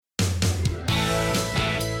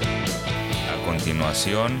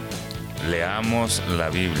continuación, leamos la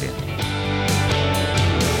Biblia.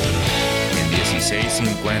 En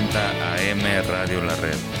 1650 AM Radio La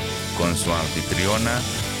Red, con su anfitriona,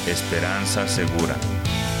 Esperanza Segura.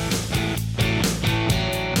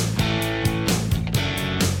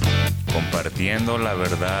 Compartiendo la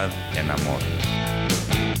verdad en amor.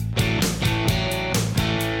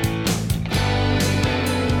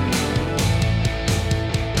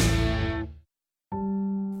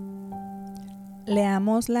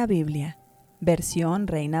 Leamos la Biblia, versión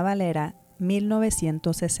Reina Valera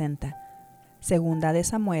 1960, Segunda de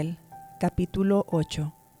Samuel, capítulo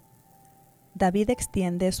 8. David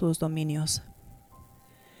extiende sus dominios.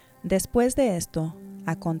 Después de esto,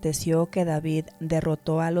 aconteció que David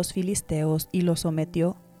derrotó a los filisteos y los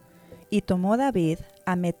sometió, y tomó David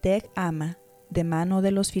a Meteg Ama de mano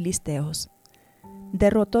de los filisteos.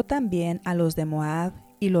 Derrotó también a los de Moab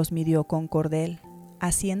y los midió con cordel,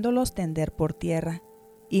 haciéndolos tender por tierra,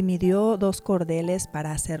 y midió 2 cordeles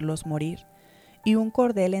para hacerlos morir, y un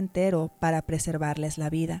cordel entero para preservarles la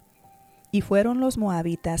vida. Y fueron los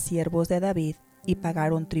moabitas siervos de David, y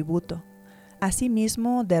pagaron tributo.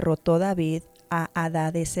 Asimismo derrotó David a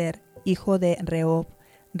Hadadezer, hijo de Rehob,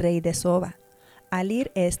 rey de Soba, al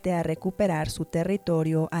ir a recuperar su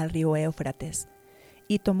territorio al río Éufrates.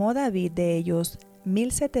 Y tomó David de ellos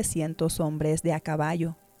 1,700 hombres de a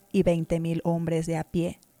caballo, y 20,000 hombres de a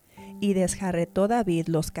pie, y desjarretó David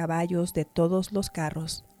los caballos de todos los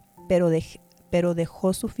carros, pero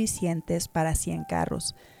dejó suficientes para 100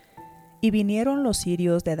 carros. Y vinieron los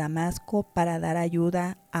sirios de Damasco para dar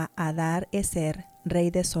ayuda a Hadad-ezer,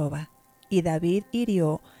 rey de Soba, y David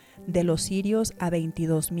hirió de los sirios a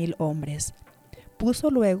 22,000 hombres.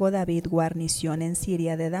 Puso luego David guarnición en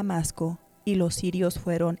Siria de Damasco, y los sirios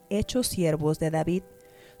fueron hechos siervos de David,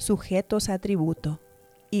 sujetos a tributo.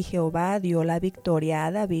 Y Jehová dio la victoria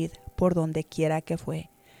a David por donde quiera que fue.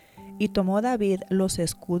 Y tomó David los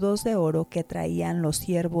escudos de oro que traían los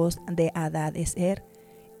siervos de Hadad-ezer,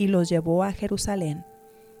 y los llevó a Jerusalén.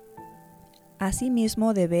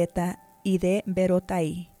 Asimismo de Beta y de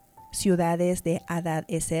Berotai, ciudades de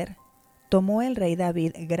Hadad-ezer, tomó el rey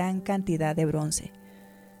David gran cantidad de bronce.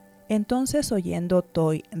 Entonces, oyendo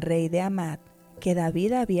Toi, rey de Amad, que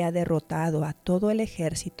David había derrotado a todo el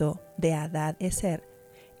ejército de Hadad-ezer,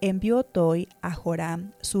 envió Toi a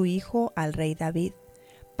Joram, su hijo, al rey David,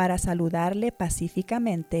 para saludarle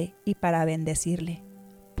pacíficamente y para bendecirle,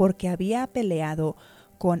 porque había peleado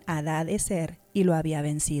con Hadad-ezer y lo había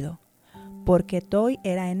vencido, porque Toi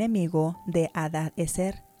era enemigo de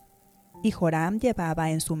Hadad-ezer. Y Joram llevaba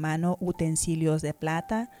en su mano utensilios de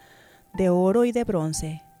plata, de oro y de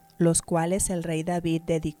bronce, los cuales el rey David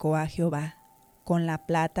dedicó a Jehová, con la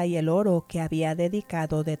plata y el oro que había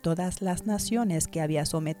dedicado de todas las naciones que había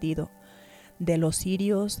sometido, de los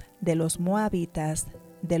sirios, de los moabitas,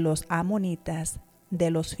 de los amonitas, de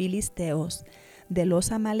los filisteos, de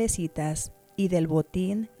los amalecitas, y del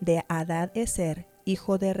botín de Hadad-ezer,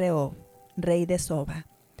 hijo de Rehob, rey de Soba.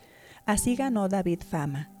 Así ganó David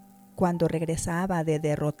fama. Cuando regresaba de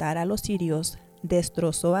derrotar a los sirios,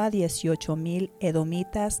 destrozó a 18,000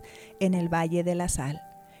 edomitas en el valle de la Sal,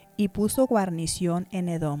 y puso guarnición en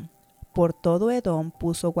Edom. Por todo Edom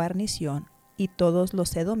puso guarnición, y todos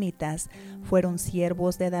los edomitas fueron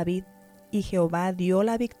siervos de David, y Jehová dio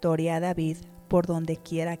la victoria a David por donde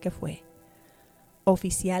quiera que fue.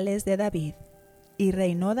 Oficiales de David. Y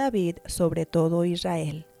reinó David sobre todo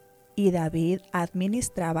Israel, y David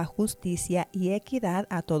administraba justicia y equidad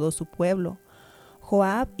a todo su pueblo.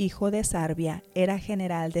 Joab, hijo de Sarbia, era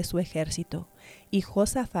general de su ejército, y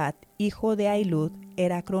Josafat, hijo de Ahilud,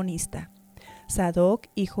 era cronista. Sadoc,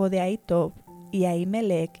 hijo de Ahitob, y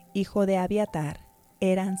Ahimelech, hijo de Abiatar,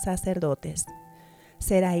 eran sacerdotes.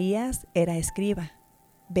 Seraías era escriba.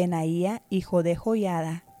 Benaía, hijo de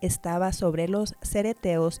Joiada, estaba sobre los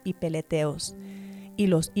cereteos y peleteos, y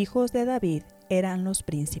los hijos de David eran los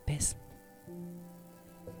príncipes.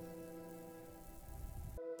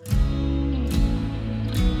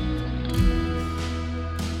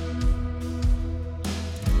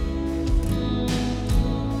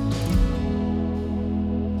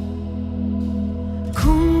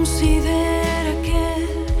 Considera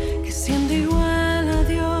aquel que siendo igual a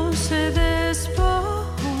Dios se despojó.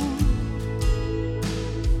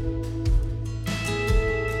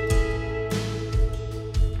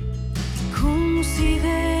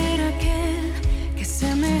 Considera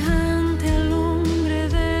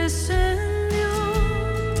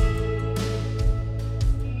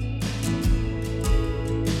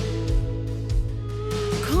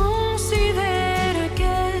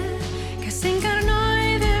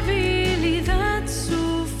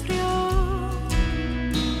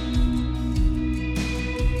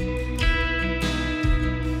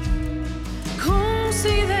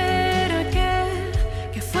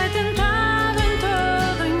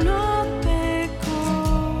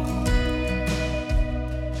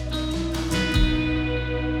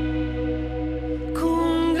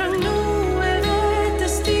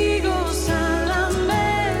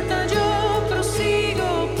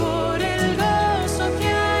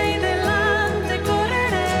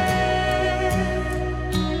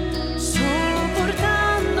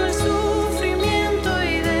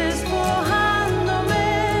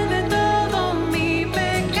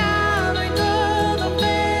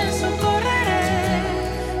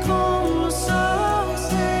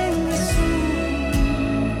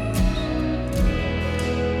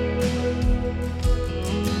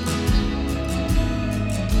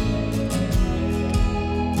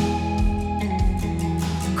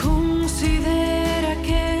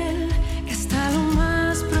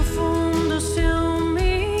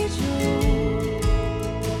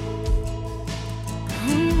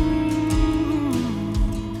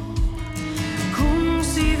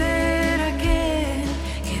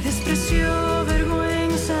desprecio,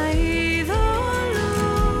 vergüenza y dolor.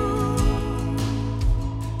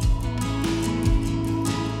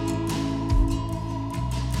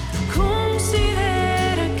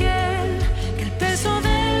 Considera aquel que el peso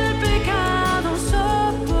del pecado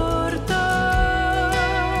soportó.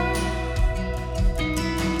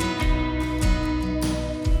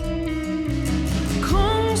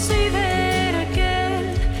 Considera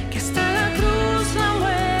aquel que hasta la cruz la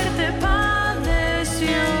muerte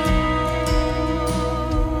padeció.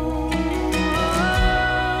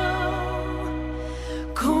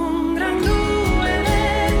 Con gran nube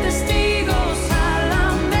de testigos a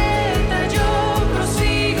la meta yo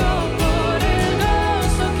prosigo, por el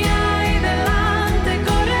gozo que hay delante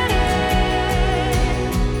correré,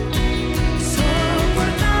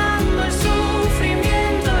 soportando el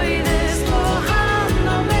sufrimiento y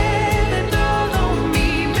despojándome de todo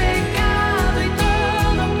mi pecado y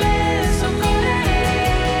todo peso correré.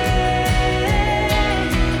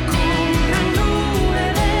 Con gran nube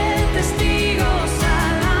de testigos a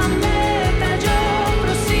la meta yo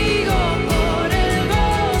prosigo, por el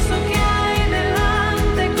gozo que hay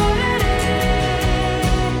delante correré,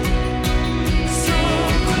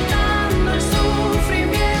 soportando el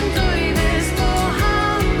sufrimiento y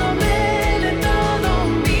despojándome de todo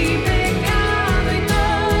mi pecado y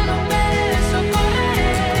todo peso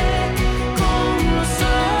correré, con los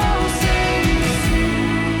ojos en Jesús.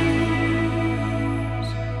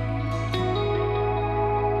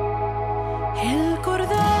 El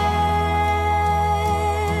Cordero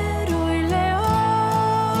y León,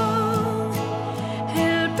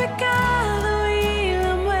 el pecado y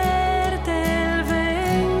la muerte él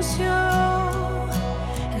venció,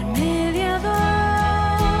 el mediador,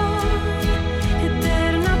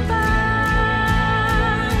 eterna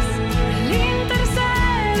paz, él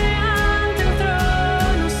intercede ante el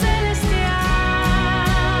trono celestial,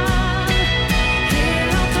 el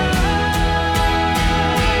autor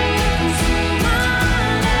con su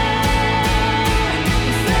mano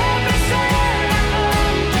y fe persevera con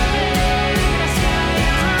poder, gracia y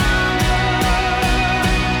amor,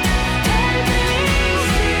 el principio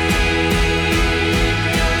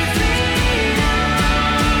y el final,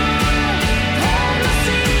 por los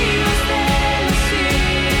siglos de los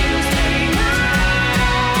siglos reinará.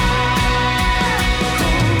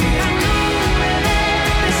 Con gran nube de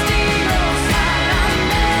testigos a la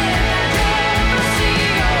meta yo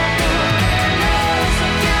prosigo, por el gozo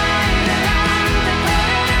que hay delante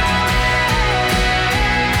correré,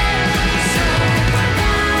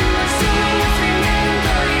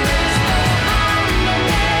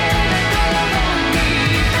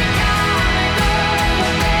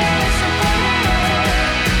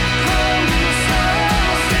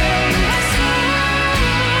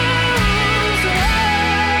 soportando el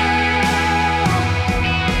sufrimiento y despojándome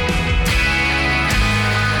de todo mi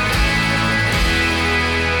pecado y todo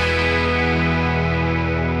peso correré,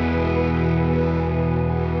 con los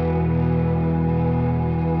ojos en Jesús.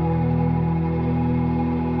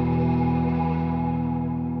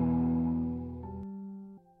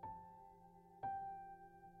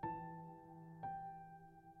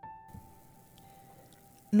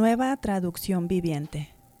 Nueva traducción viviente.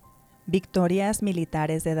 Victorias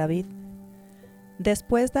militares de David.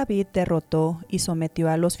 Después David derrotó y sometió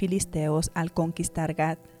a los filisteos al conquistar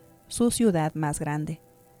Gat, su ciudad más grande.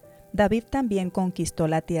 David también conquistó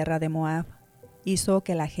la tierra de Moab, hizo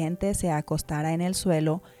que la gente se acostara en el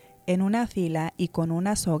suelo en una fila y con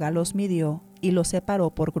una soga los midió y los separó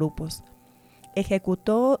por grupos.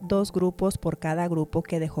 Ejecutó 2 grupos por cada grupo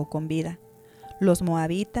que dejó con vida. Los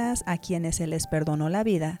moabitas, a quienes se les perdonó la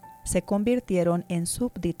vida, se convirtieron en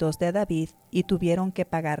súbditos de David y tuvieron que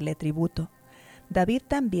pagarle tributo. David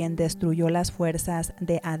también destruyó las fuerzas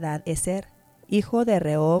de Hadad-ezer, hijo de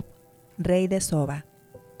Rehob, rey de Soba.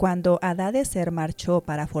 Cuando Hadad-ezer marchó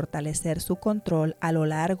para fortalecer su control a lo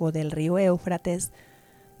largo del río Éufrates,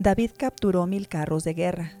 David capturó 1000 carros de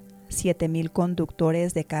guerra, 7000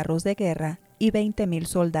 conductores de carros de guerra y 20,000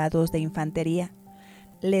 soldados de infantería.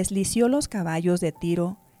 Les lició los caballos de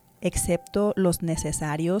Tiro, excepto los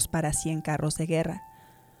necesarios para 100 carros de guerra.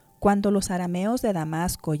 Cuando los arameos de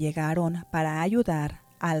Damasco llegaron para ayudar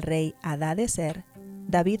al rey Hadad-ezer,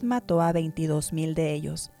 David mató a 22,000 de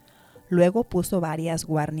ellos. Luego puso varias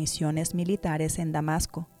guarniciones militares en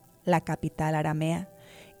Damasco, la capital aramea,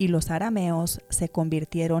 y los arameos se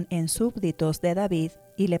convirtieron en súbditos de David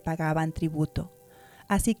y le pagaban tributo.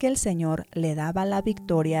 Así que el Señor le daba la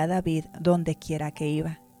victoria a David donde quiera que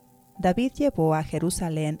iba. David llevó a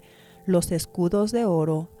Jerusalén los escudos de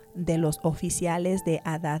oro de los oficiales de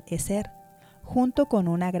Hadad-ezer, junto con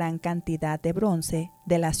una gran cantidad de bronce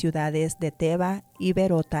de las ciudades de Teba y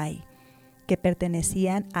Berotai. que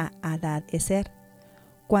pertenecían a Hadad-ezer.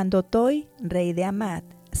 Cuando Toi, rey de Hamat,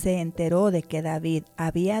 se enteró de que David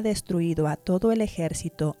había destruido a todo el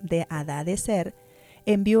ejército de Hadad-ezer,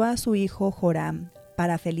 envió a su hijo Joram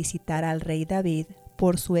para felicitar al rey David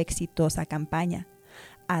por su exitosa campaña.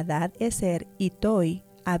 Hadad-ezer y Toi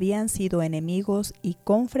habían sido enemigos y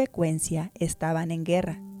con frecuencia estaban en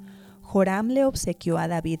guerra. Joram le obsequió a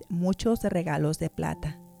David muchos regalos de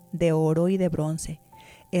plata, de oro y de bronce.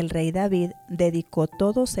 El rey David dedicó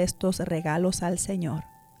todos estos regalos al Señor,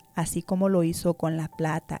 así como lo hizo con la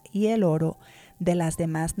plata y el oro de las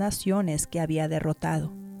demás naciones que había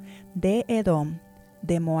derrotado, de Edom,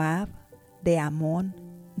 de Moab, de Amón,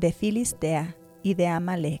 de Filistea y de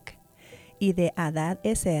Amalec, y de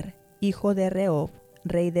Hadad-ezer, hijo de Rehob,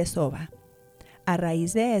 rey de Soba. A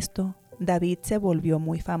raíz de esto, David se volvió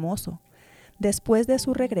muy famoso. Después de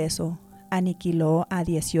su regreso, aniquiló a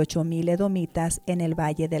 18,000 edomitas en el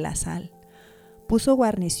Valle de la Sal. Puso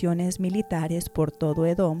guarniciones militares por todo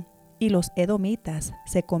Edom, y los edomitas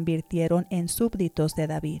se convirtieron en súbditos de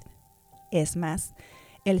David. Es más,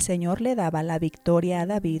 el Señor le daba la victoria a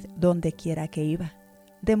David donde quiera que iba.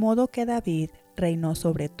 De modo que David reinó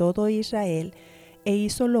sobre todo Israel e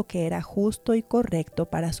hizo lo que era justo y correcto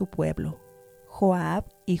para su pueblo. Joab,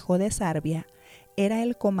 hijo de Sarbia, era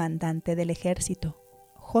el comandante del ejército.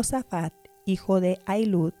 Josafat, hijo de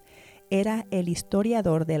Ahilud, era el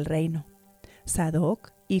historiador del reino.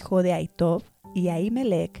 Sadoc, hijo de Ahitob, y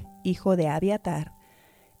Ahimelech, hijo de Abiatar,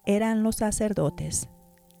 eran los sacerdotes.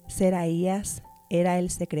 Seraías era el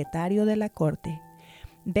secretario de la corte.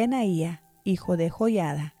 Benaía, hijo de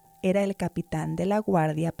Joiada, era el capitán de la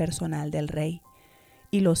guardia personal del rey.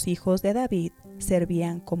 Y los hijos de David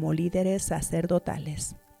servían como líderes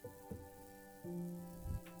sacerdotales.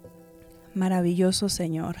 Maravilloso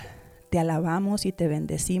Señor, te alabamos y te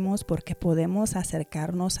bendecimos porque podemos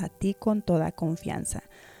acercarnos a ti con toda confianza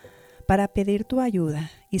para pedir tu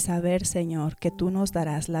ayuda y saber, Señor, que tú nos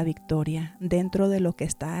darás la victoria dentro de lo que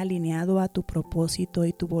está alineado a tu propósito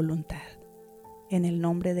y tu voluntad. En el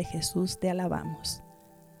nombre de Jesús te alabamos.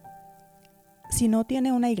 Si no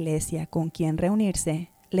tiene una iglesia con quien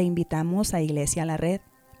reunirse, le invitamos a Iglesia La Red.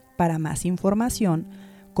 Para más información,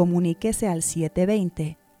 comuníquese al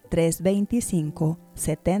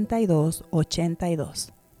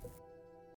 720-325-7282.